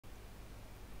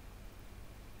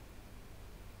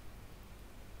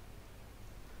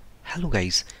Hello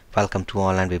guys, welcome to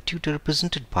Online Web Tutor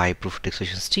presented by Wordpress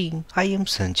Customizations team. I am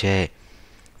Sanjay.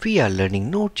 We are learning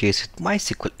Node.js with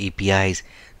MySQL APIs.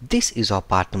 This is our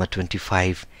part number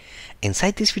 25.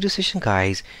 Inside this video session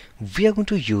guys, we are going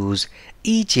to use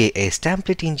EJS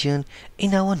template engine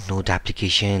in our Node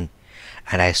application.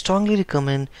 And I strongly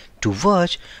recommend to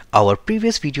watch our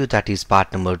previous video, that is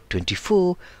part number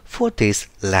 24, for this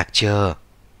lecture.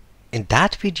 In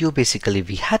that video basically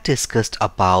we had discussed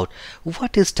about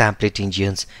what is template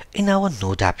engines in our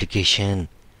Node application.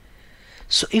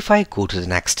 So if I go to the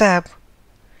next tab,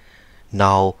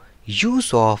 now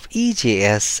use of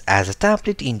EJS as a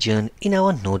template engine in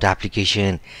our Node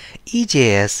application.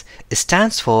 EJS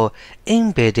stands for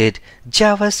Embedded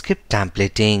JavaScript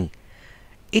Templating.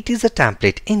 It is a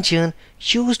template engine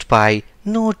used by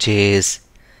Node.js.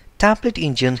 Template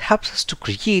engine helps us to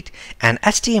create an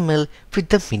HTML with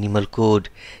the minimal code.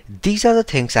 These are the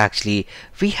things actually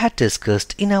we had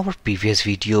discussed in our previous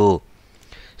video.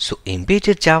 So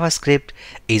embedded JavaScript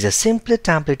is a simpler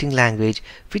templating language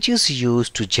which is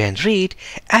used to generate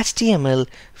HTML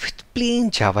with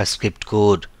plain JavaScript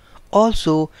code.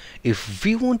 Also, if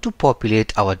we want to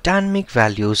populate our dynamic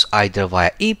values either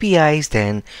via APIs,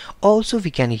 then also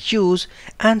we can use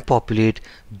and populate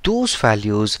those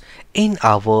values in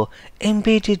our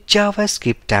embedded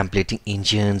JavaScript templating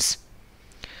engines.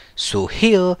 So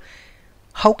here,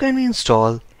 how can we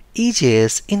install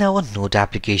EJS in our Node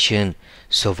application?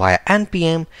 So via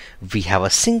npm we have a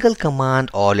single command,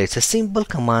 or let's a simple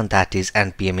command, that is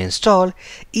npm install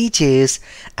EJS,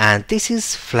 and this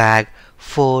is flag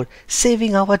for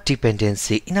saving our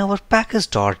dependency in our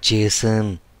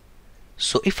package.json.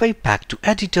 So if I back to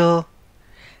editor,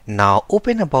 now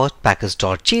open about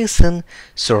package.json.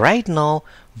 So right now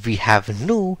we have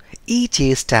no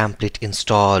EJS template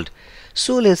installed.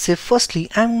 So let's say firstly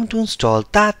I'm going to install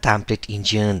that template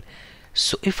engine.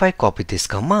 So if I copy this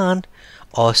command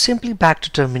or simply back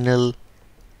to terminal,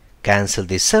 cancel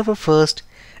this server first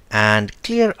and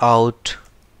clear out,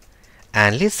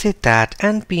 and let's say that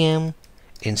npm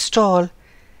install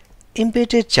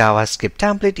embedded JavaScript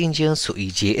template engine, so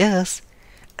EJS,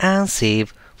 and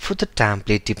save for the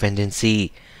template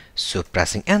dependency. So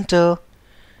pressing enter,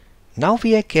 now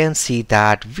we can see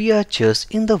that we are just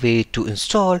in the way to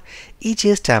install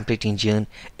EJS template engine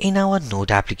in our Node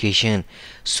application.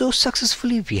 So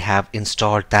successfully we have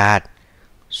installed that.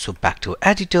 So back to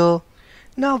editor,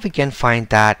 now we can find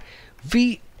that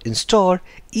we install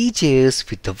EJS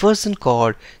with the version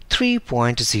called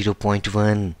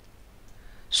 3.0.1.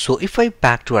 So if I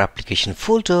back to our application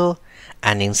folder,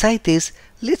 and inside this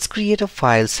let's create a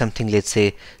file, something let's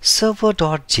say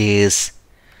server.js.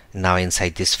 Now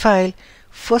inside this file,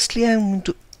 firstly I'm going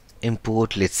to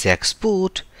import, let's say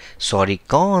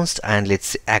const, and let's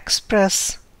say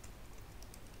express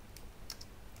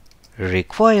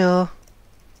require,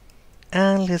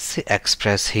 and let's say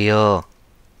express here.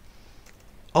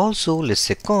 Also let's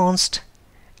say const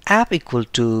app equal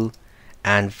to,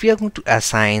 and we are going to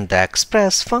assign the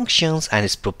express functions and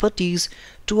its properties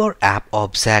to our app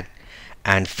object.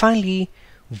 And finally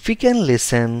we can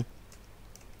listen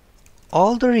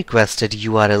all the requested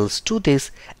URLs to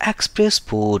this express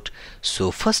port. So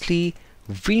firstly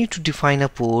we need to define a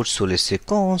port, so let's say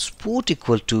const port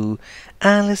equal to,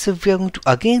 and let's say we are going to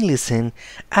again listen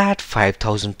at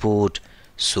 5000 port.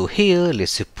 So here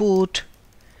let's say port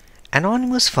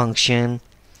anonymous function,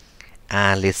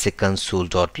 and let's say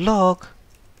console.log,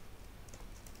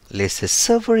 let's say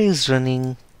server is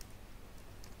running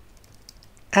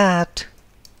at,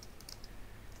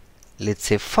 let's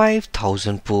say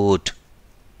 5000 port.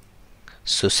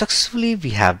 So successfully we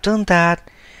have done that.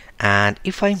 And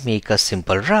if I make a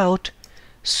simple route,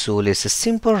 so let's say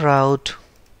simple route,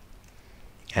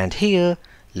 and here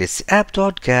let's say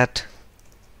app.get,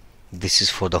 this is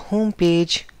for the home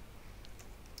page,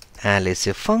 and let's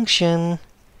say function,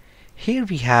 here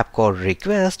we have called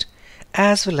request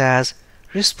as well as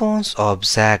response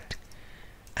object,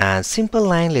 and simple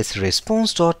line, let's say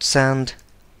response.send,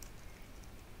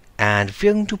 and we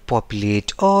are going to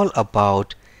populate all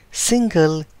about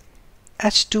single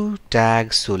h2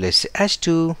 tag. So let's say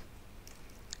h2,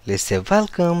 let's say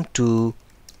welcome to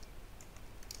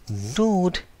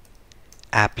Node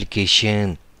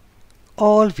application.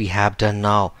 All we have done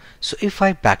now. So if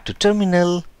I back to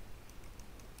terminal,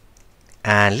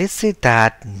 and let's say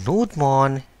that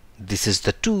nodemon, this is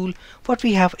the tool what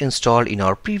we have installed in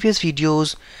our previous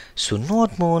videos. So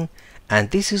nodemon, and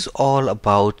this is all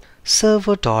about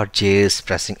server.js,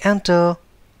 pressing enter.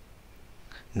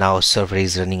 Now server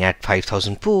is running at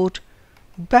 5000 port.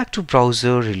 Back to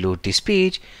browser, reload this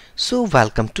page. So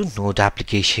welcome to Node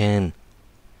application.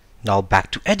 Now back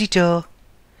to editor.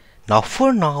 Now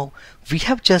for now, we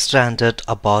have just rendered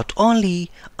about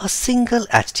only a single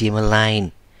HTML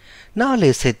line. Now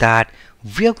let's say that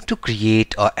we are going to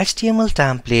create a HTML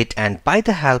template, and by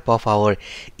the help of our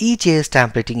EJS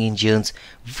templating engines,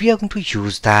 we are going to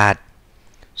use that.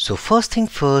 So first thing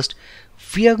first,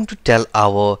 we are going to tell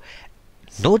our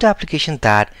Node application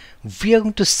that we are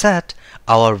going to set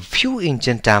our view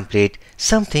engine template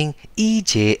something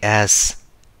EJS.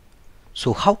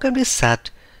 So how can we set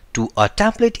to a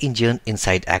template engine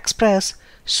inside Express?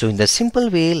 So in the simple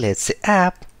way, let's say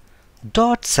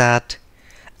app.set,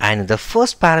 and in the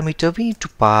first parameter we need to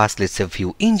pass, let's say,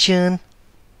 view engine,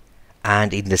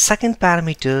 and in the second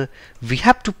parameter we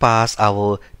have to pass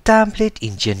our template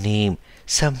engine name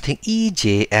something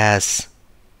EJS.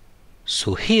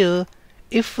 So here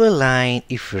if we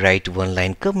write one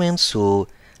line comment, so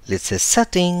let's say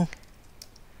setting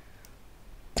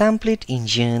template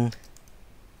engine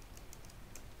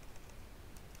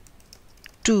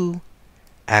to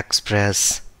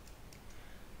Express.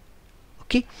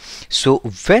 Okay, so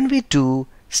when we do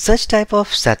such type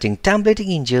of setting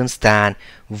templating engines, then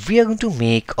we are going to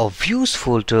make a views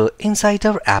folder inside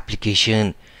our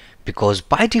application, because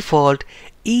by default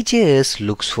EJS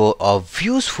looks for a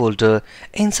views folder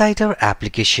inside our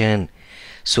application.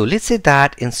 So let's say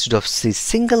that instead of this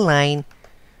single line,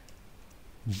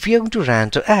 we are going to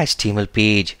render a HTML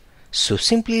page. So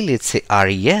simply let's say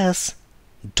res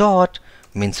dot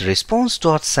means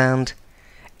response.send.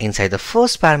 Inside the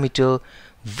first parameter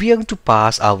we are going to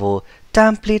pass our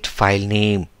template file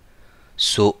name.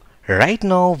 So right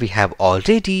now we have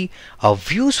already a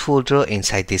views folder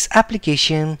inside this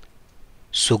application.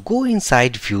 So go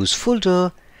inside views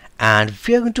folder, and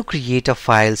we are going to create a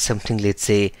file something, let's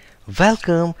say,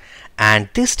 welcome, and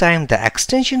this time the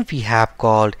extension we have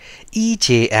called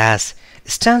EJS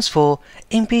stands for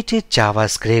embedded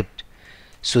JavaScript.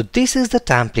 So this is the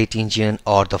template engine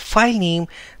or the file name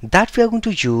that we are going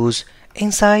to use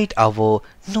inside our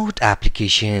Node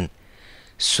application.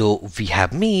 So we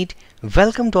have made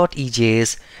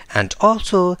welcome.ejs, and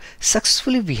also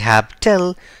successfully we have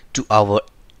tell to our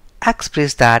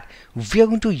Express that we are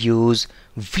going to use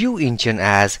view engine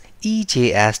as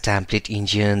EJS template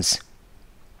engines.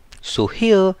 So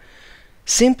here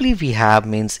simply we have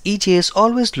means EJS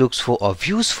always looks for a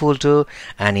views folder,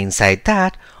 and inside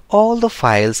that all the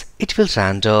files it will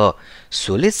render.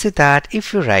 So let's say that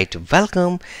if you write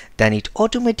welcome, then it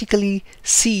automatically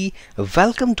see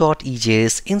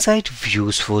welcome.ejs inside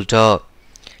views folder.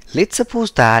 Let's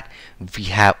suppose that we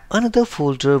have another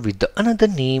folder with the another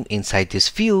name inside this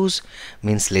views,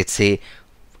 means let's say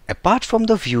apart from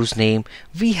the views name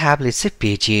we have, let's say,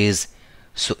 pages.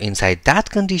 So inside that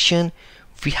condition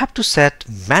we have to set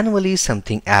manually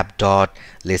something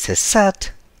let's say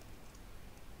set.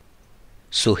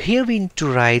 So here we need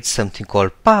to write something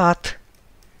called path.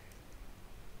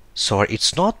 Sorry,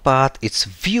 it's not path, it's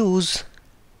views,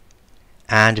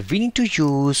 and we need to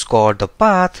use called the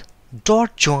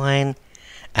path.join,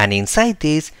 and inside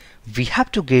this we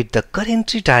have to get the current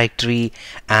directory,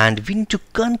 and we need to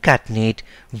concatenate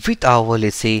with our,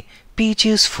 let's say,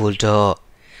 pages folder.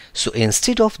 So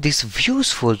instead of this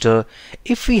views folder,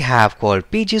 if we have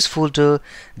called pages folder,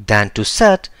 then to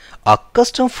set a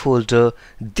custom folder,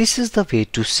 this is the way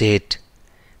to set.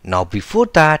 Now before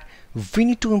that we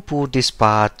need to import this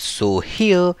path. So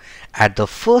here at the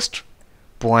first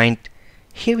point,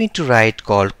 here we need to write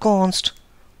called const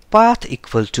path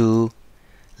equal to,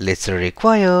 let's say,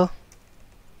 require,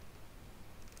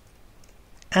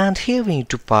 and here we need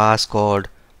to pass called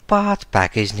path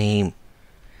package name.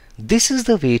 This is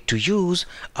the way to use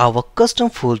our custom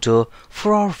folder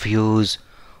for our views.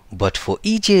 But for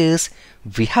EJS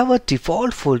we have a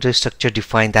default folder structure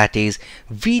defined, that is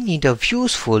we need a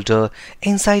views folder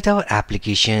inside our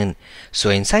application.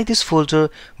 So inside this folder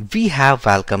we have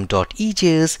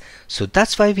welcome.ejs, so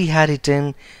that's why we had it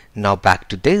in. Now back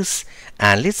to this,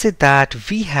 and let's say that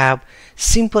we have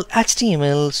simple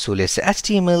HTML. So let's say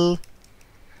HTML,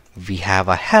 we have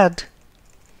a head,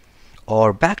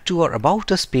 or back to our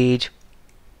about us page,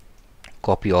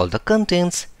 copy all the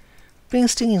contents,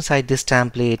 pasting inside this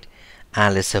template,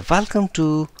 and let's say welcome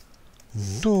to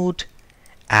Node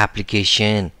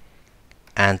application,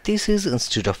 and this is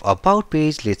instead of about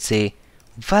page, let's say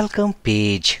welcome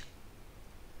page.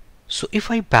 So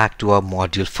if I back to our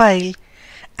module file,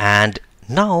 and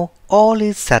now all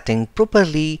is setting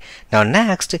properly. Now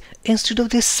next, instead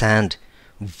of this send,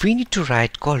 we need to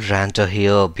write called render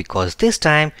here, because this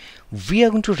time we are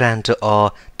going to render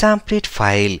a template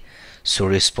file. So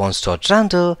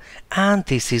response.render, and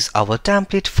this is our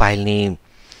template file name.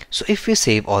 So if we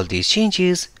save all these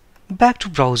changes, back to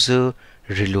browser,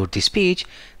 reload this page.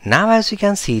 Now as you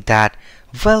can see that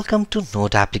welcome to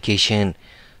Node application.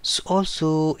 So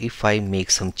also if I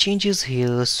make some changes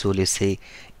here, so let's say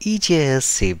EJS,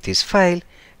 save this file,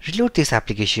 reload this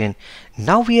application.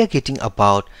 Now we are getting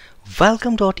about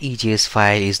welcome.ejs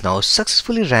file is now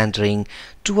successfully rendering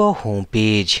to our home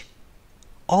page.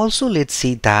 Also let's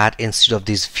see that instead of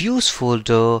this views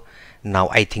folder, now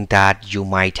I think that you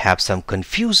might have some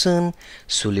confusion.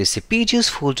 So let's say pages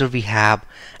folder we have,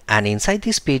 and inside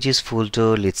this pages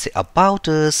folder let's say about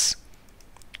us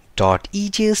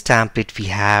 .ejs template we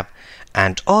have,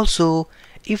 and also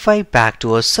if I back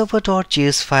to our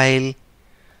server.js file,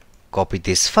 copy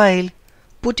this file,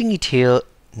 putting it here,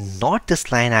 not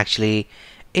this line actually.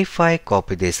 If I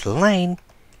copy this line,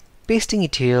 pasting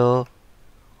it here,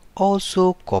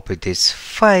 also copy this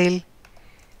file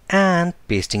and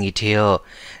pasting it here.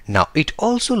 Now it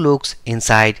also looks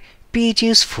inside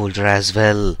pages folder as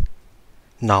well.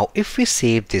 Now if we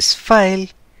save this file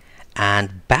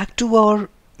and back to our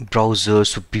browser,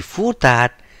 so before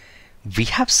that we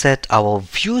have set our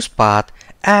views path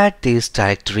at this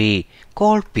directory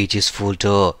called pages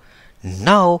folder.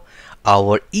 Now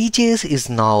our EJS is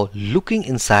now looking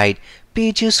inside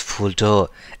pages folder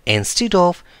instead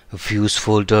of views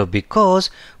folder because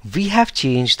we have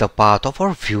changed the path of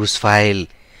our views file.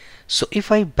 So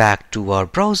if I back to our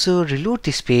browser, reload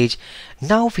this page,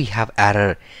 now we have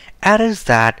errors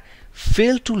that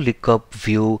fail to look up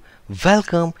view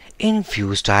welcome in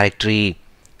views directory.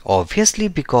 Obviously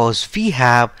because we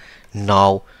have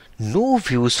now no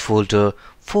views folder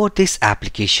for this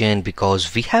application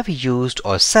because we have used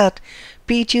or set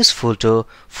pages folder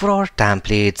for our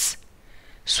templates.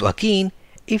 So again,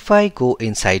 if I go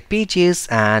inside pages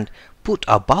and put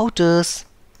about us,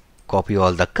 copy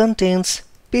all the contents,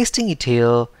 pasting it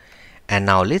here, and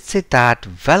now let's say that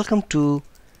welcome to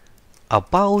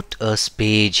about us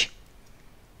page.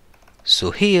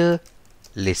 So here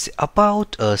let's say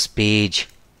about us page.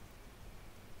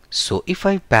 So if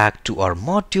I back to our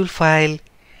module file,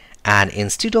 and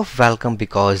instead of welcome,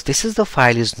 because this is the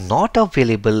file is not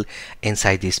available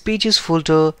inside this pages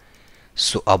folder,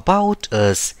 so about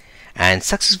us, and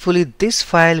successfully this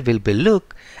file will be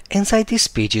looked inside this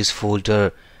pages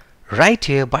folder right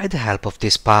here by the help of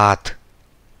this path.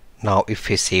 Now if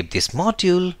we save this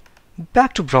module,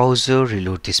 back to browser,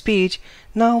 reload this page,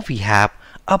 now we have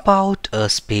about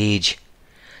us page.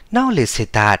 Now let's say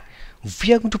that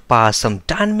we are going to pass some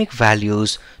dynamic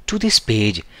values to this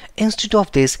page instead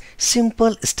of this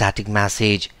simple static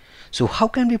message. So how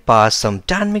can we pass some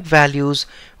dynamic values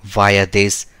via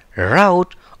this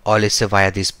route, or let's say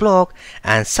via this block,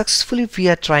 and successfully we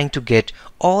are trying to get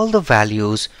all the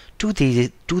values to this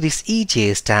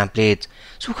EJS template.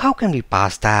 So how can we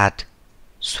pass that?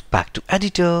 So back to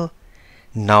editor.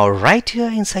 Now right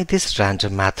here inside this render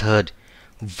method,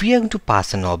 we are going to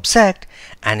pass an object,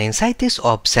 and inside this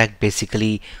object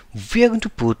basically we are going to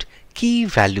put key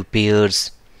value pairs.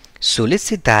 So let's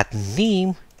say that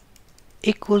name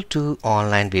equal to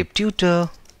online web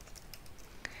tutor,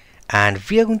 and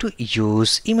we are going to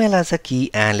use email as a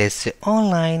key, and let's say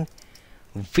online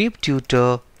web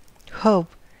tutor hub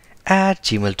at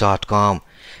gmail.com.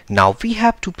 Now we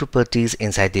have two properties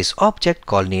inside this object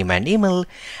called name and email,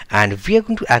 and we are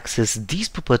going to access these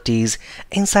properties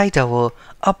inside our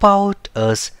about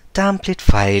us template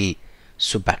file.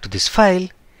 So back to this file,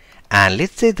 and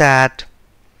let's say that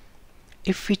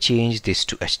if we change this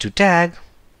to h2 tag,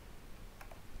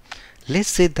 let's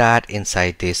say that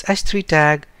inside this h3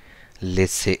 tag,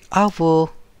 let's say our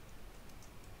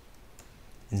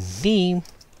name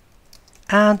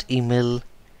and email,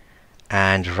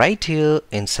 and right here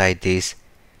inside this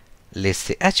let's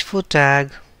say h4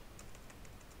 tag,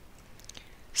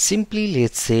 simply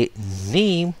let's say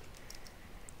name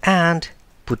and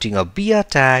putting a br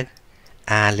tag,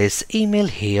 and let's email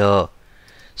here.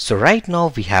 So right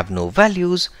now we have no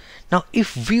values. Now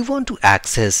if we want to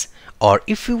access or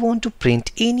if we want to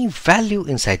print any value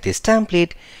inside this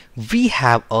template, we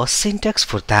have a syntax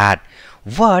for that,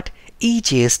 what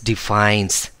EJS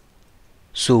defines.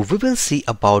 So we will see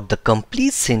about the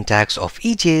complete syntax of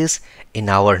EJS in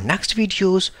our next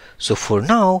videos. So for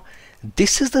now,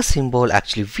 this is the symbol.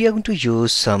 Actually we are going to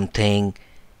use something.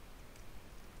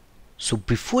 So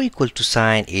before equal to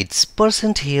sign, it's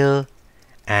 % here,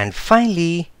 and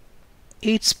finally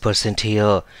it's %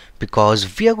 here,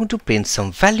 because we are going to print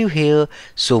some value here.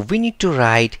 So we need to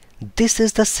write this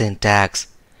is the syntax.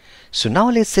 So now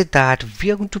let's say that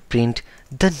we are going to print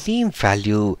the name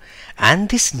value, and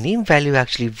this name value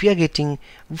actually we are getting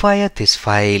via this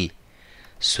file.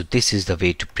 So this is the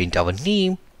way to print our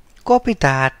name. Copy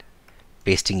that,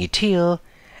 pasting it here,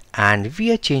 and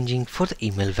we are changing for the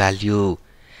email value.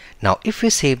 Now if we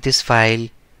save this file,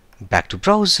 back to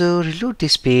browser, reload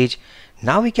this page,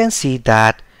 now we can see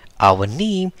that our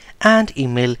name and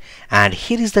email, and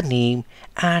here is the name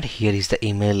and here is the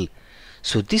email.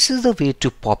 So this is the way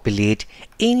to populate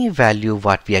any value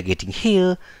what we are getting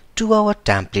here to our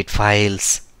template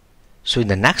files. So in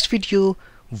the next video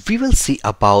we will see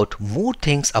about more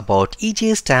things about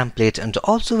EJS template, and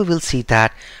also we will see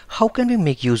that how can we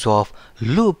make use of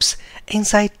loops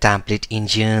inside template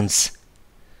engines.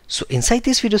 So inside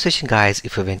this video session guys,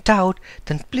 if you went out,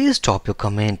 then please drop your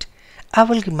comment. I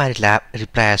will give my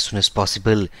reply as soon as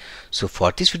possible. So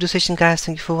for this video session guys,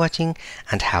 thank you for watching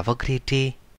and have a great day.